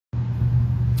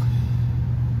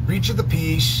breach of the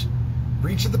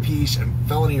peace, and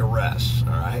felony arrests.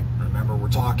 All right. Remember, we're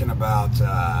talking about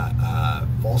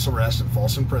false arrest and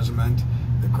false imprisonment.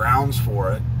 The grounds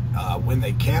for it, when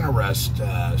they can arrest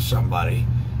somebody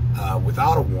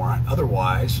without a warrant.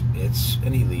 Otherwise, it's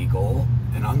an illegal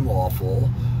and unlawful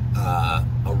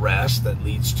arrest that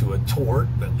leads to a tort,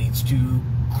 that leads to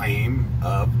claim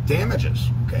of damages,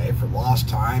 okay, for lost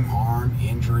time, harm,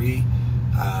 injury,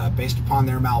 based upon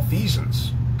their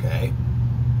malfeasance, okay.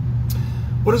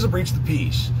 What is a breach of the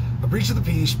peace? A breach of the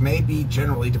peace may be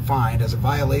generally defined as a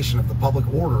violation of the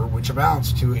public order which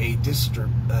amounts to a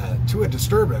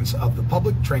disturbance of the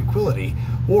public tranquility,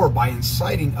 or by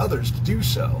inciting others to do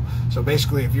so. So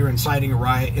basically, if you're inciting a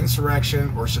riot,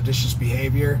 insurrection, or seditious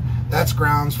behavior, that's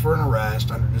grounds for an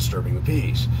arrest under disturbing the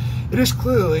peace. It is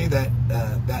clearly that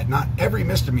not every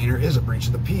misdemeanor is a breach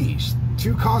of the peace.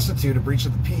 To constitute a breach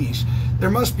of the peace,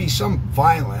 there must be some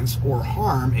violence or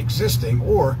harm existing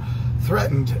or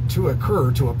threatened to occur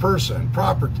to a person,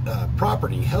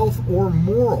 property, health, or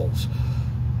morals.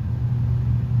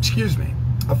 Excuse me.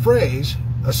 A phrase,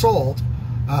 assault,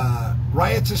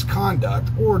 riotous conduct,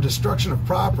 or destruction of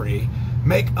property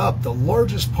make up the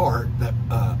largest part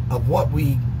of what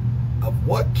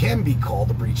can be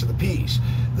called a breach of the peace.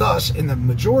 Thus, in the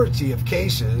majority of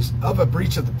cases of a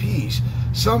breach of the peace,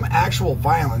 some actual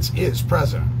violence is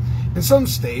present. In some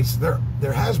states,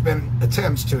 there has been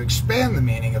attempts to expand the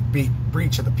meaning of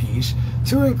breach of the peace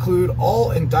to include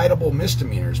all indictable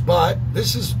misdemeanors, but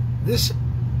this,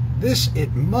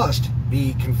 it must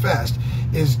be confessed,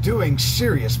 is doing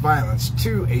serious violence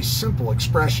to a simple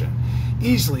expression,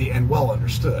 easily and well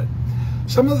understood.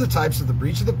 Some of the types of the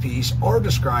breach of the peace are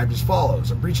described as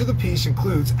follows. A breach of the peace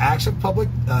includes acts of public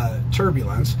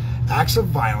turbulence, acts of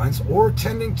violence, or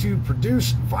tending to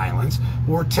produce violence,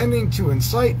 or tending to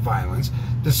incite violence,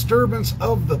 disturbance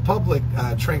of the public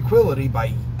tranquility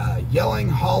by yelling,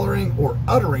 hollering, or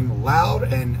uttering loud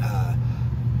and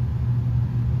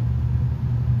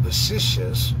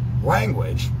vociferous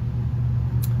language.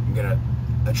 I'm going to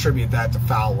attribute that to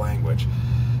foul language.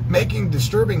 Making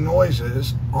disturbing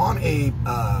noises on a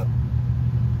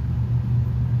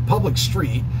public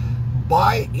street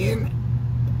by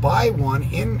one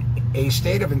in a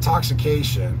state of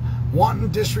intoxication,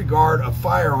 wanton disregard of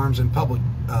firearms in public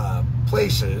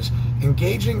places,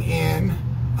 engaging in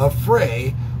a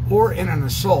fray or in an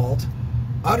assault,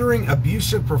 uttering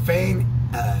abusive, profane,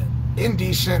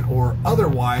 indecent, or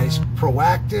otherwise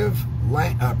provocative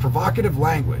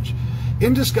language.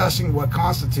 In discussing what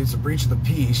constitutes a breach of the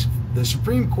peace, the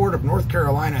Supreme Court of North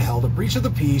Carolina held a breach of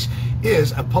the peace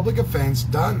is a public offense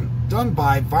done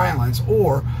by violence,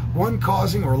 or one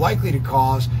causing or likely to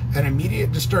cause an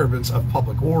immediate disturbance of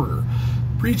public order.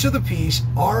 Breach of the peace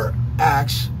are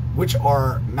acts which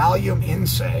are malum in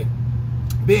se,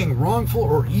 being wrongful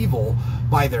or evil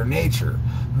by their nature.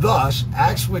 Thus,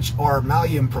 acts which are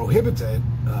malum prohibita,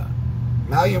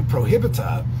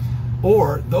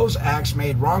 or those acts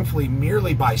made wrongfully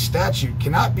merely by statute,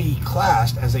 cannot be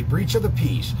classed as a breach of the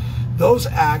peace. Those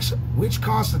acts which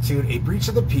constitute a breach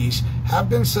of the peace have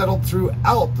been settled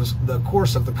throughout the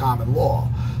course of the common law.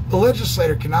 The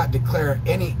legislator cannot declare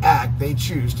any act they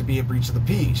choose to be a breach of the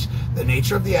peace. The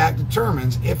nature of the act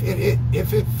determines if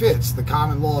it fits the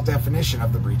common law definition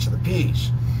of the breach of the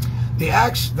peace. The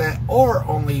acts that are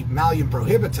only malum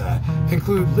prohibita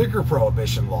include liquor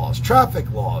prohibition laws, traffic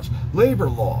laws, labor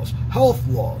laws, health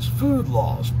laws, food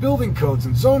laws, building codes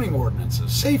and zoning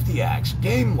ordinances, safety acts,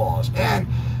 game laws, and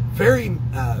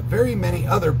very many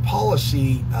other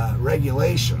policy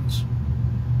regulations.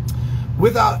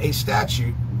 Without a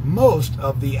statute, most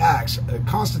of the acts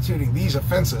constituting these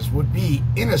offenses would be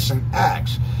innocent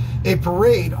acts. A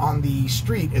parade on the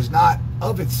street is not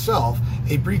of itself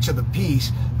a breach of the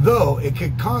peace, though it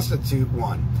could constitute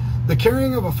one. The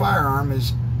carrying of a firearm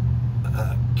is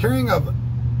carrying of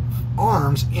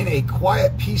arms in a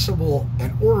quiet, peaceable,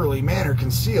 and orderly manner,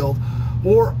 concealed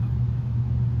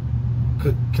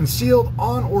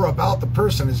on or about the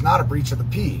person, is not a breach of the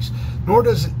peace, nor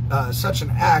does such an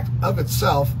act of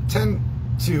itself tend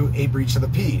to a breach of the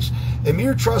peace. A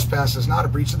mere trespass is not a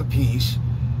breach of the peace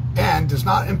and does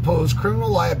not impose criminal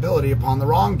liability upon the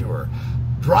wrongdoer.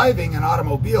 Driving an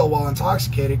automobile while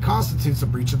intoxicated constitutes a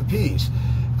breach of the peace.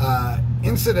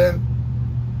 Incident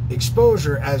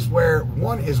exposure, as where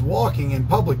one is walking in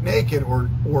public naked or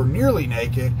nearly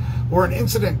naked, or an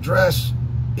incident dress,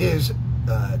 is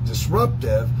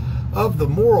disruptive of the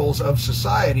morals of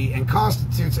society and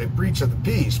constitutes a breach of the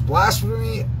peace.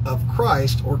 Blasphemy of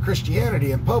Christ or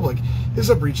Christianity in public is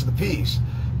a breach of the peace.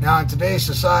 Now, in today's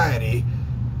society,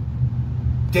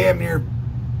 damn near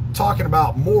talking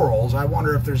about morals, I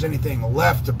wonder if there's anything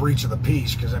left to breach of the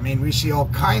peace, because I mean, we see all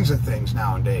kinds of things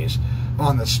nowadays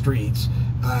on the streets,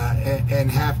 and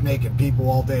half-naked people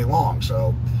all day long.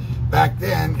 So back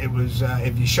then, it was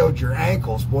if you showed your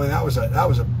ankles, boy, that was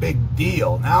a big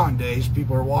deal. Nowadays,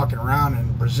 people are walking around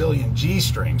in Brazilian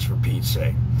G-strings, for Pete's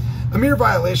sake. A mere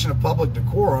violation of public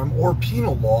decorum or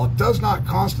penal law does not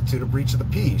constitute a breach of the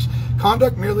peace.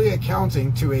 Conduct merely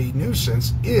accounting to a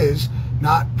nuisance is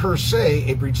not per se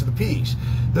a breach of the peace.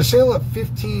 The sale of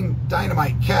 15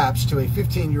 dynamite caps to a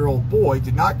 15-year-old boy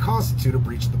did not constitute a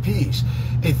breach of the peace.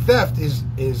 A theft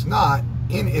is not,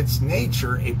 in its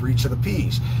nature, a breach of the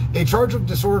peace. A charge of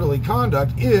disorderly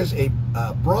conduct is a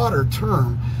broader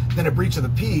term than a breach of the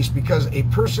peace, because a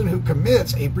person who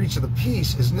commits a breach of the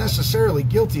peace is necessarily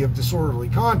guilty of disorderly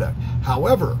conduct.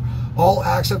 However, all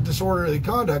acts of disorderly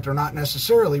conduct are not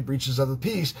necessarily breaches of the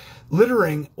peace.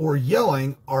 Littering or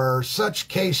yelling are such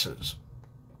cases.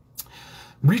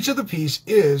 Breach of the peace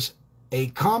is a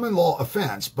common law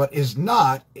offense, but is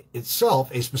not itself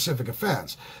a specific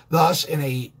offense. Thus,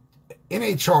 in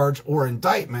a charge or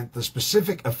indictment, the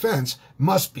specific offense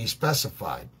must be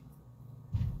specified.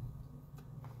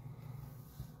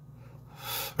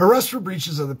 Arrest for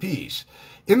breaches of the peace.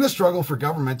 In the struggle for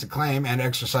government to claim and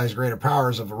exercise greater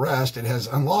powers of arrest, it has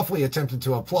unlawfully attempted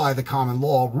to apply the common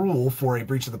law rule for a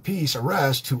breach of the peace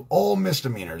arrest to all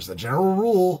misdemeanors. The general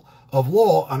rule of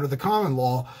law under the common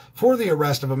law for the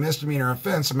arrest of a misdemeanor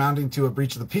offense amounting to a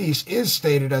breach of the peace is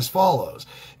stated as follows.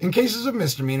 In cases of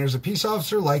misdemeanors, a peace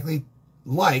officer, likely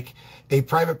like a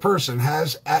private person,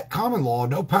 has at common law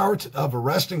no power of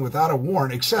arresting without a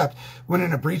warrant, except when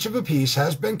a breach of a peace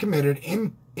has been committed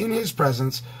in his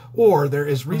presence, or there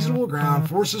is reasonable ground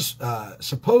for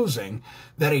supposing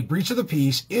that a breach of the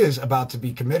peace is about to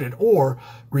be committed or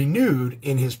renewed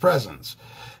in his presence.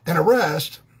 An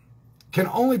arrest can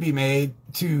only be made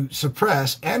to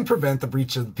suppress and prevent the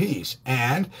breach of the peace,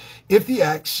 and if the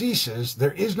act ceases,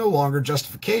 there is no longer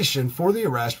justification for the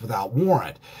arrest without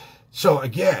warrant. So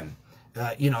again,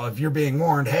 if you're being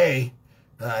warned, hey,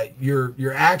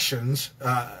 your actions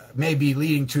may be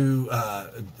leading to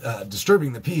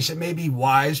disturbing the peace, it may be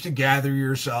wise to gather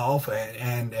yourself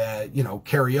and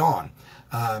carry on.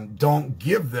 Don't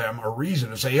give them a reason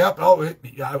to say, yep,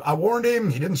 I warned him,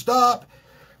 he didn't stop.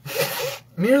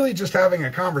 Merely just having a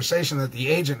conversation that the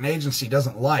agent and agency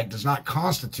doesn't like does not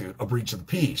constitute a breach of the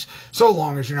peace, so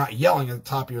long as you're not yelling at the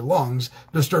top of your lungs,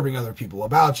 disturbing other people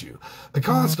about you. The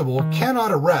constable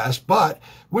cannot arrest, but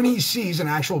when he sees an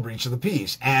actual breach of the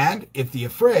peace, and if the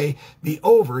affray be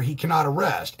over, he cannot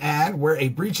arrest, and where a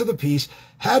breach of the peace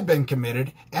had been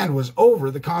committed and was over,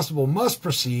 the constable must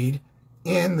proceed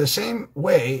in the same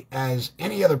way as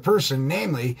any other person,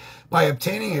 namely by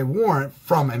obtaining a warrant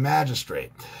from a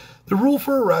magistrate. The rule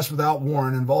for arrest without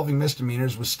warrant involving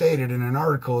misdemeanors was stated in an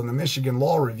article in the Michigan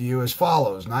Law Review as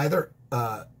follows. Neither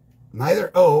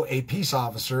O, a peace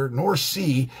officer, nor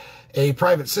C, a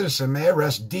private citizen, may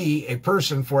arrest D, a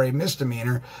person, for a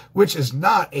misdemeanor, which is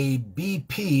not a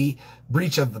BP,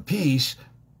 breach of the peace.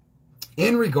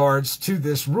 In regards to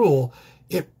this rule,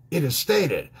 it is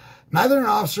stated, neither an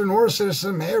officer nor a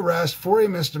citizen may arrest for a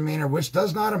misdemeanor which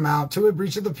does not amount to a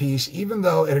breach of the peace, even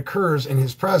though it occurs in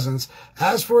his presence,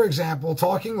 as, for example,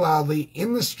 talking loudly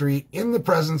in the street in the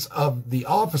presence of the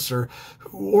officer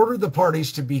who ordered the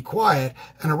parties to be quiet.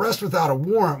 An arrest without a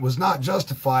warrant was not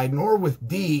justified, nor with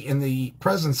D in the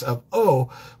presence of O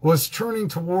was turning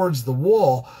towards the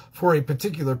wall for a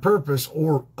particular purpose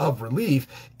or of relief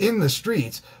in the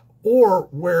streets, or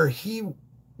where he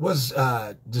was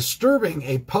disturbing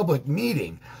a public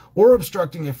meeting, or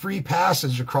obstructing a free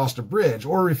passage across a bridge,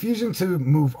 or refusing to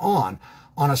move on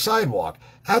a sidewalk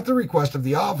at the request of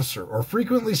the officer, or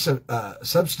frequently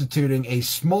substituting a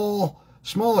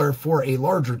smaller for a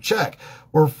larger check,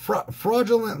 or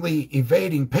fraudulently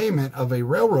evading payment of a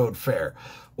railroad fare,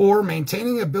 or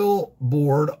maintaining a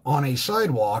billboard on a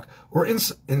sidewalk, or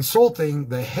insulting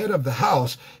the head of the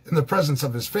house in the presence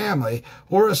of his family,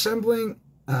 or assembling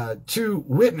to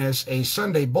witness a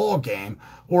Sunday ball game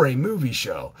or a movie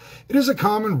show. It is a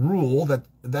common rule that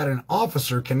an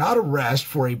officer cannot arrest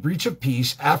for a breach of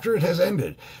peace after it has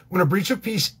ended. When a breach of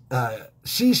peace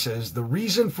ceases, the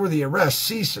reason for the arrest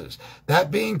ceases,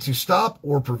 that being to stop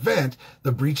or prevent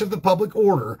the breach of the public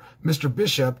order. Mr.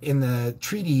 Bishop, in the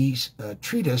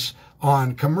treatise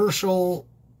on commercial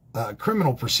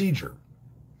criminal procedure,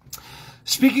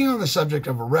 speaking on the subject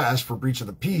of arrest for breach of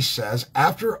the peace, says,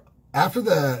 after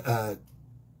the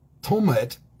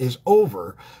tumult is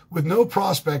over, with no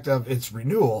prospect of its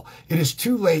renewal, it is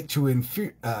too late to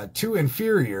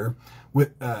interfere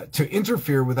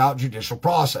without judicial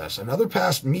process. Another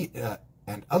past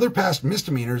and other past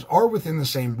misdemeanors are within the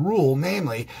same rule,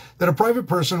 namely that a private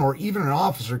person or even an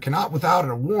officer cannot without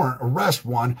a warrant arrest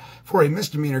one for a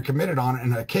misdemeanor committed on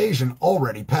an occasion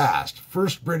already past.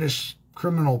 First British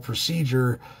Criminal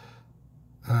Procedure,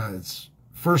 it's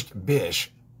First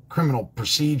Bish Criminal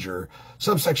Procedure,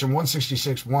 subsection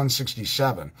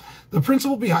 166-167. The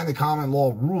principle behind the common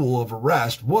law rule of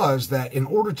arrest was that in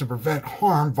order to prevent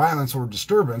harm, violence, or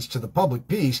disturbance to the public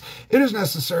peace, it is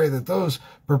necessary that those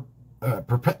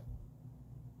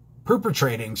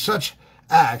perpetrating such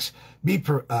acts be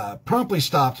promptly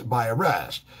stopped by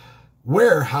arrest.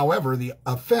 Where, however, the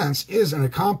offense is an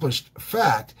accomplished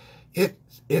fact,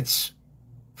 its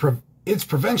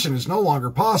prevention is no longer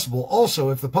possible. Also,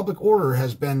 if the public order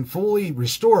has been fully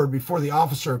restored before the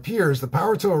officer appears, the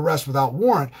power to arrest without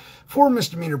warrant for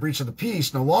misdemeanor breach of the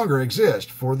peace no longer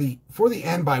exists for the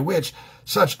end by which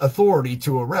such authority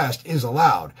to arrest is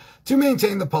allowed. To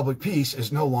maintain the public peace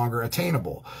is no longer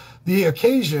attainable. The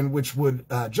occasion which would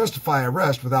justify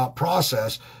arrest without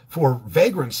process for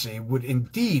vagrancy would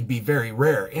indeed be very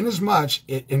rare, inasmuch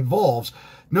it involves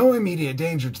no immediate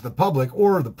danger to the public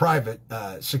or the private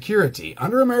security.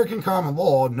 Under American common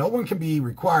law, no one can be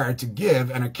required to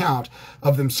give an account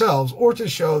of themselves or to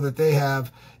show that they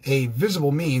have a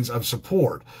visible means of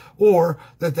support or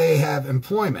that they have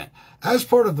employment. As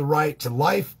part of the right to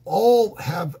life, all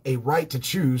have a right to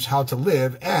choose how to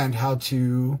live and how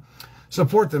to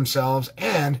support themselves,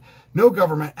 and no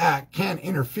government act can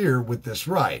interfere with this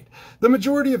right. The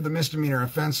majority of the misdemeanor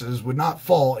offenses would not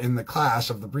fall in the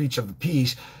class of the breach of the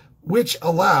peace, which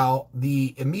allow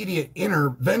the immediate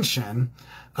intervention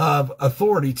of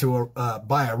authority to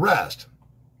by arrest,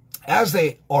 as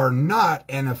they are not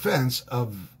an offense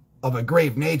of a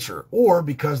grave nature, or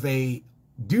because they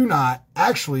do not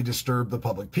actually disturb the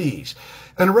public peace.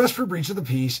 An arrest for breach of the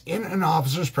peace in an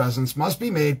officer's presence must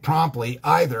be made promptly,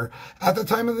 either at the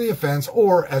time of the offense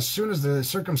or as soon as the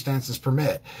circumstances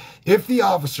permit. If the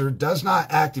officer does not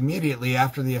act immediately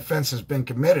after the offense has been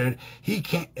committed, he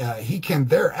can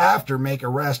thereafter make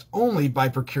arrest only by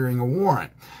procuring a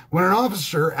warrant. When an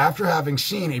officer, after having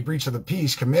seen a breach of the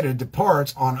peace committed,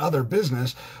 departs on other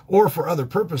business or for other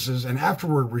purposes and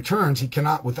afterward returns, he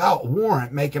cannot without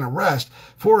warrant make an arrest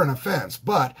for an offense.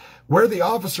 But where the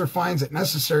officer finds it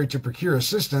necessary to procure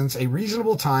assistance, a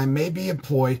reasonable time may be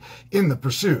employed in the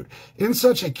pursuit. In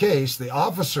such a case, the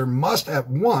officer must at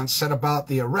once set about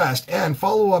the arrest and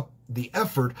follow up the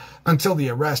effort until the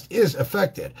arrest is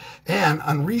effected. An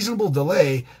unreasonable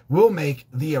delay will make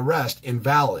the arrest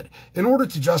invalid. In order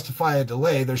to justify a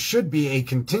delay, there should be a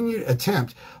continued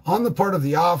attempt on the part of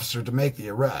the officer to make the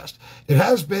arrest. It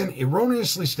has been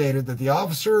erroneously stated that the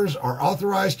officers are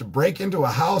authorized to break into a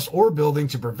house or building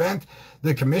to prevent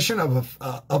the commission of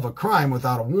a crime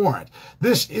without a warrant.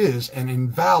 This is an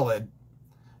invalid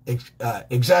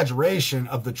exaggeration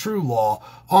of the true law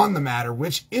on the matter,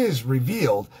 which is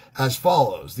revealed as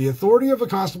follows. The authority of a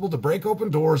constable to break open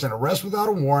doors and arrest without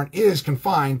a warrant is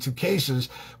confined to cases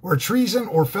where treason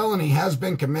or felony has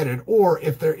been committed, or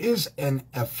if there is an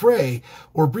affray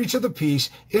or breach of the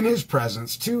peace in his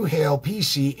presence. 2 Hale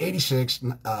PC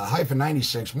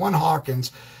 86-96, 1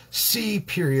 Hawkins C.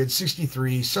 period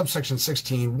 63, subsection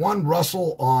 16, 1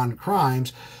 Russell on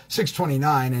crimes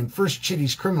 629, and 1st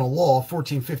Chitty's criminal law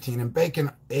 1415, and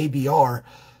Bacon ABR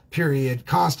period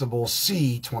constable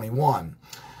C. 21.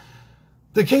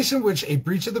 The case in which a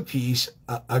breach of the peace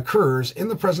occurs in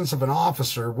the presence of an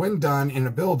officer when done in a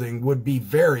building would be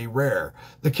very rare.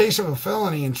 The case of a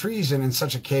felony and treason in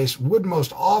such a case would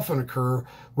most often occur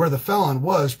where the felon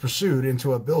was pursued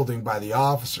into a building by the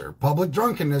officer. Public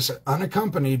drunkenness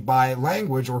unaccompanied by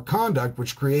language or conduct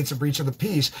which creates a breach of the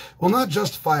peace will not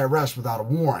justify arrest without a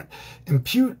warrant.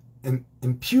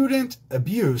 Impudent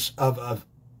abuse of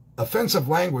offensive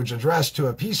language addressed to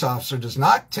a peace officer does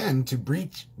not tend to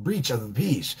breach of the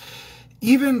peace,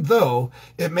 even though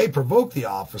it may provoke the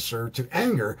officer to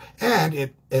anger, and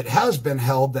it has been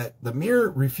held that the mere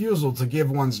refusal to give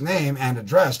one's name and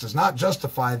address does not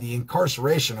justify the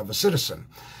incarceration of a citizen.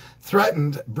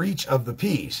 Threatened breach of the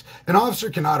peace. An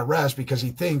officer cannot arrest because he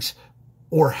thinks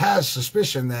or has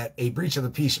suspicion that a breach of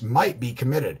the peace might be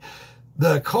committed.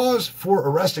 The cause for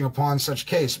arresting upon such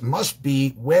case must be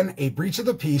when a breach of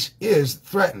the peace is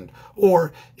threatened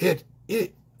or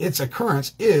its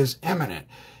occurrence is imminent.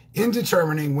 In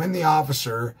determining when the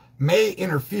officer may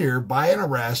interfere by an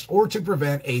arrest or to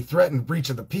prevent a threatened breach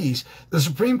of the peace, the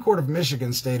Supreme Court of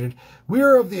Michigan stated, "We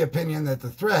are of the opinion that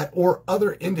the threat or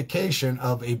other indication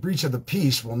of a breach of the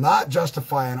peace will not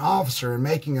justify an officer in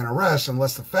making an arrest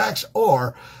unless the facts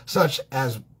are such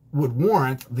as would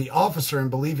warrant the officer in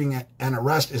believing an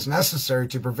arrest is necessary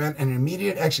to prevent an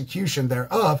immediate execution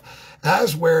thereof,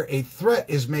 as where a threat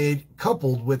is made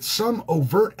coupled with some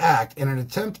overt act in an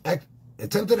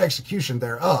attempted execution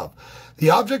thereof. The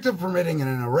object of permitting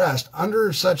an arrest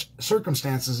under such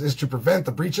circumstances is to prevent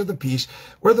the breach of the peace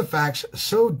where the facts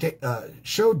show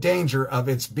danger of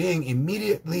its being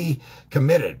immediately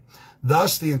committed.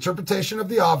 Thus, the interpretation of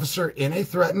the officer in a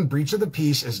threatened breach of the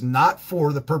peace is not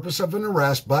for the purpose of an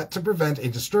arrest, but to prevent a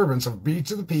disturbance of breach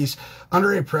of the peace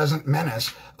under a present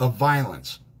menace of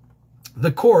violence.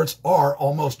 The courts are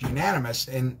almost unanimous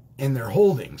in their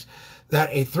holdings that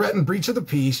a threatened breach of the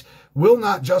peace will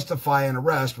not justify an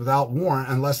arrest without warrant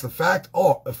unless the facts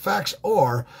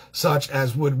are such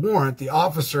as would warrant the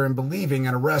officer in believing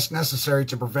an arrest necessary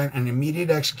to prevent an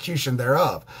immediate execution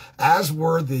thereof, as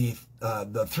were the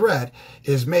threat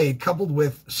is made coupled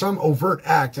with some overt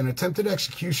act and attempted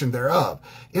execution thereof.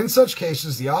 In such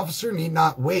cases, the officer need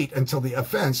not wait until the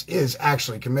offense is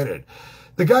actually committed.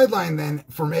 The guideline then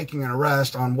for making an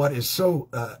arrest on what is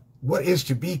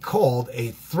to be called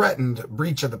a threatened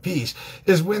breach of the peace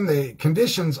is when the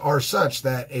conditions are such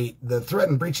that the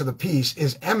threatened breach of the peace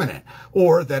is imminent,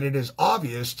 or that it is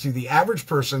obvious to the average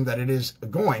person that it is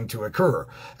going to occur,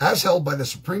 as held by the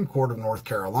Supreme Court of North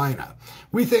Carolina.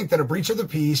 We think that a breach of the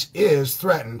peace is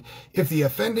threatened if the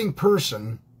offending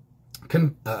person's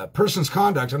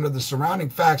conduct under the surrounding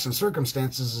facts and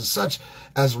circumstances is such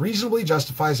as reasonably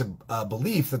justifies a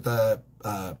belief that the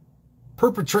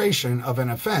perpetration of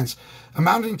an offense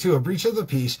amounting to a breach of the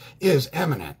peace is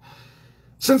imminent.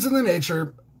 Since in the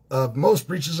nature of most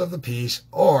breaches of the peace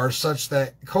are such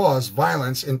that cause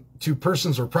violence to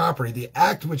persons or property, the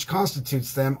act which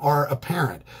constitutes them are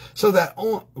apparent, so that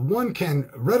one can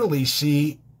readily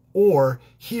see or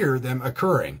hear them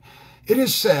occurring. It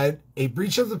is said a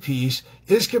breach of the peace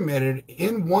is committed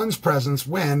in one's presence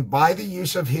when, by the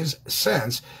use of his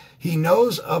sense, he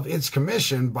knows of its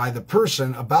commission by the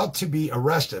person about to be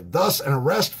arrested. Thus, an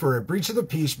arrest for a breach of the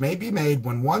peace may be made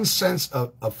when one's sense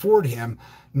afford him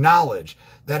knowledge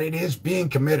that it is being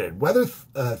committed. Whether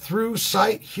through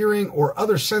sight, hearing, or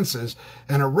other senses,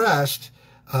 an arrest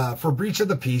for breach of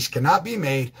the peace cannot be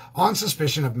made on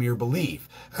suspicion of mere belief.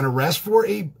 An arrest for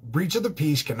a breach of the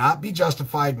peace cannot be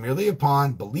justified merely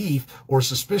upon belief or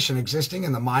suspicion existing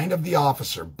in the mind of the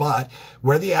officer, but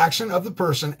where the action of the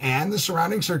person and the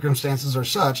surrounding circumstances are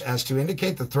such as to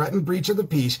indicate the threatened breach of the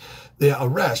peace, the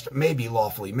arrest may be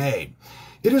lawfully made.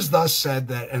 It is thus said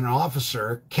that an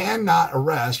officer cannot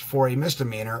arrest for a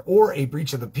misdemeanor or a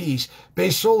breach of the peace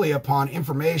based solely upon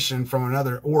information from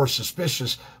another or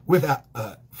suspicion without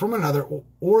a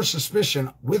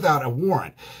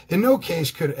warrant. In no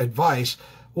case could advice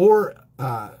or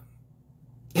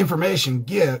information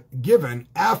given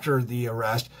after the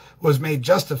arrest was made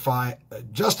justify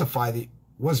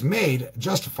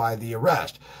the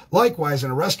arrest. Likewise,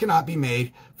 an arrest cannot be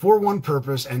made for one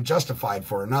purpose and justified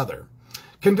for another.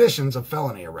 Conditions of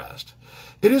felony arrest.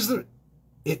 It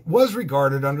was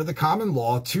regarded under the common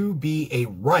law to be a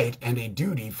right and a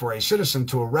duty for a citizen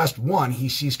to arrest one he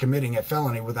sees committing a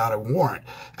felony without a warrant,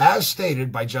 as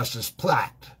stated by Justice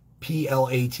Platt,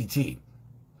 P-L-A-T-T.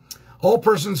 All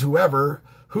persons who are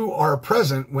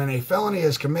present when a felony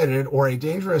is committed or a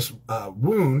dangerous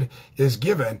wound is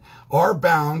given are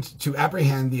bound to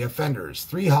apprehend the offenders.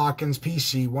 3 Hawkins,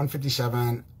 P.C.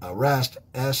 157, arrest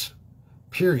S.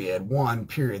 Period 1,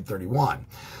 period 31.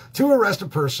 To arrest a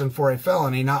person for a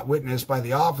felony not witnessed by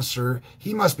the officer,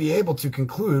 he must be able to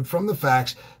conclude from the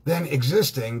facts then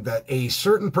existing that a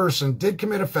certain person did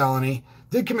commit the felony,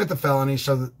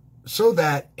 so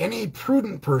that any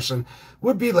prudent person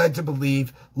would be led to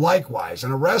believe likewise.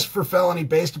 An arrest for felony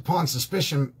based upon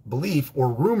suspicion, belief,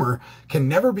 or rumor can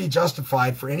never be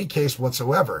justified for any case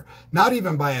whatsoever. Not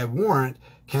even by a warrant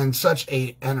can such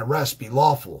an arrest be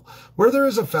lawful. Where there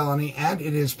is a felony and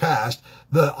it is passed,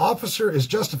 the officer is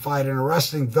justified in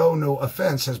arresting though no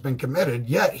offense has been committed,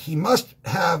 yet he must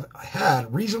have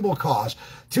had reasonable cause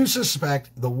to suspect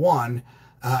the one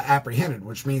apprehended,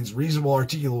 which means reasonable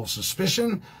articulable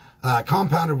suspicion,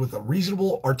 compounded with a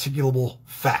reasonable articulable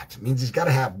fact. It means he's got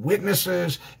to have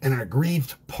witnesses and an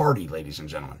aggrieved party, ladies and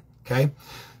gentlemen. Okay?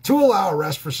 To allow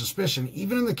arrest for suspicion,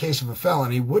 even in the case of a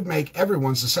felony, would make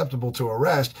everyone susceptible to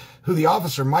arrest who the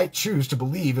officer might choose to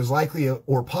believe is likely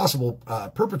or possible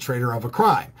perpetrator of a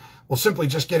crime. Well, simply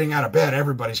just getting out of bed,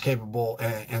 everybody's capable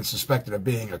and suspected of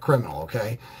being a criminal,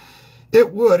 okay?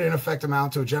 It would, in effect,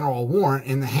 amount to a general warrant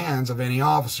in the hands of any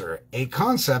officer, a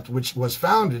concept which was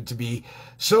founded to be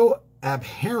so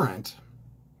abhorrent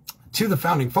to the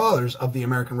founding fathers of the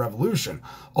American Revolution.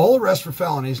 All arrests for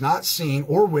felonies not seen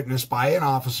or witnessed by an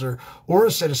officer or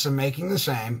a citizen making the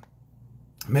same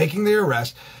making the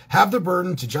arrest have the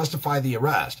burden to justify the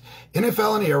arrest. In a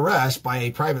felony arrest by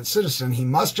a private citizen, he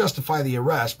must justify the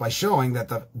arrest by showing that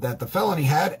the felony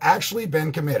had actually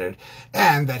been committed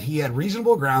and that he had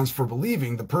reasonable grounds for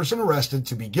believing the person arrested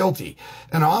to be guilty.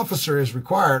 An officer is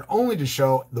required only to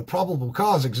show the probable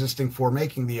cause existing for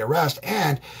making the arrest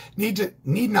and need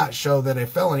not show that a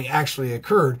felony actually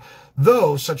occurred,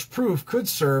 though such proof could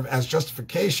serve as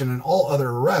justification in all other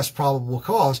arrests. Probable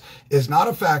cause is not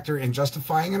a factor in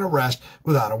justifying an arrest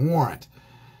without a warrant.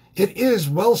 It is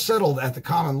well settled at the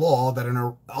common law that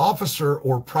an officer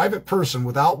or private person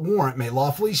without warrant may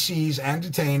lawfully seize and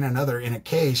detain another in a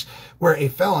case where a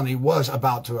felony was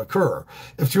about to occur.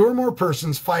 If two or more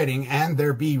persons fighting and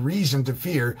there be reason to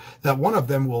fear that one of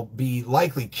them will be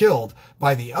likely killed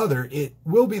by the other, it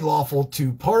will be lawful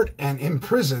to part and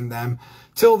imprison them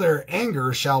till their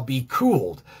anger shall be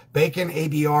cooled. Bacon,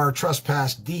 ABR,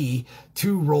 Trespass D,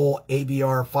 2 Roll,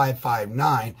 ABR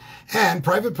 559. And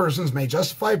private persons may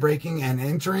justify breaking and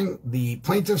entering the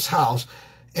plaintiff's house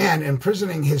and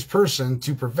imprisoning his person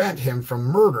to prevent him from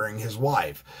murdering his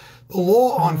wife. The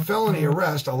law on felony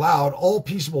arrest allowed all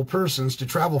peaceable persons to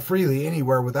travel freely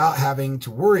anywhere without having to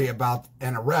worry about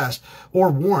an arrest or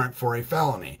warrant for a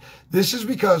felony. This is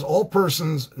because all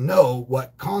persons know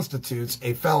what constitutes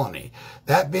a felony,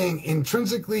 that being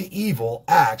intrinsically evil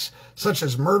acts such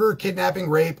as murder, kidnapping,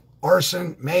 rape,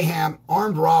 arson, mayhem,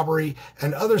 armed robbery,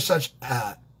 and other such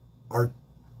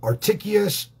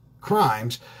articulous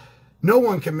crimes. No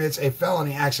one commits a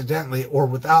felony accidentally or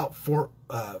without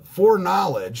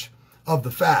foreknowledge of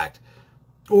the fact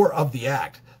or of the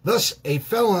act. Thus, a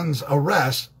felon's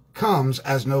arrest comes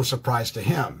as no surprise to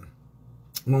him.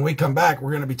 When we come back,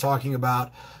 we're going to be talking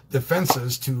about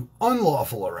defenses to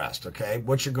unlawful arrest, okay?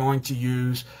 What you're going to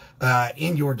use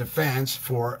in your defense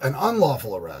for an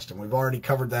unlawful arrest. And we've already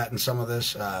covered that in some of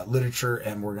this literature,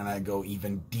 and we're going to go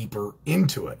even deeper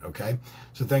into it, okay?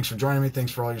 So thanks for joining me.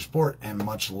 Thanks for all your support, and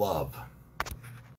much love.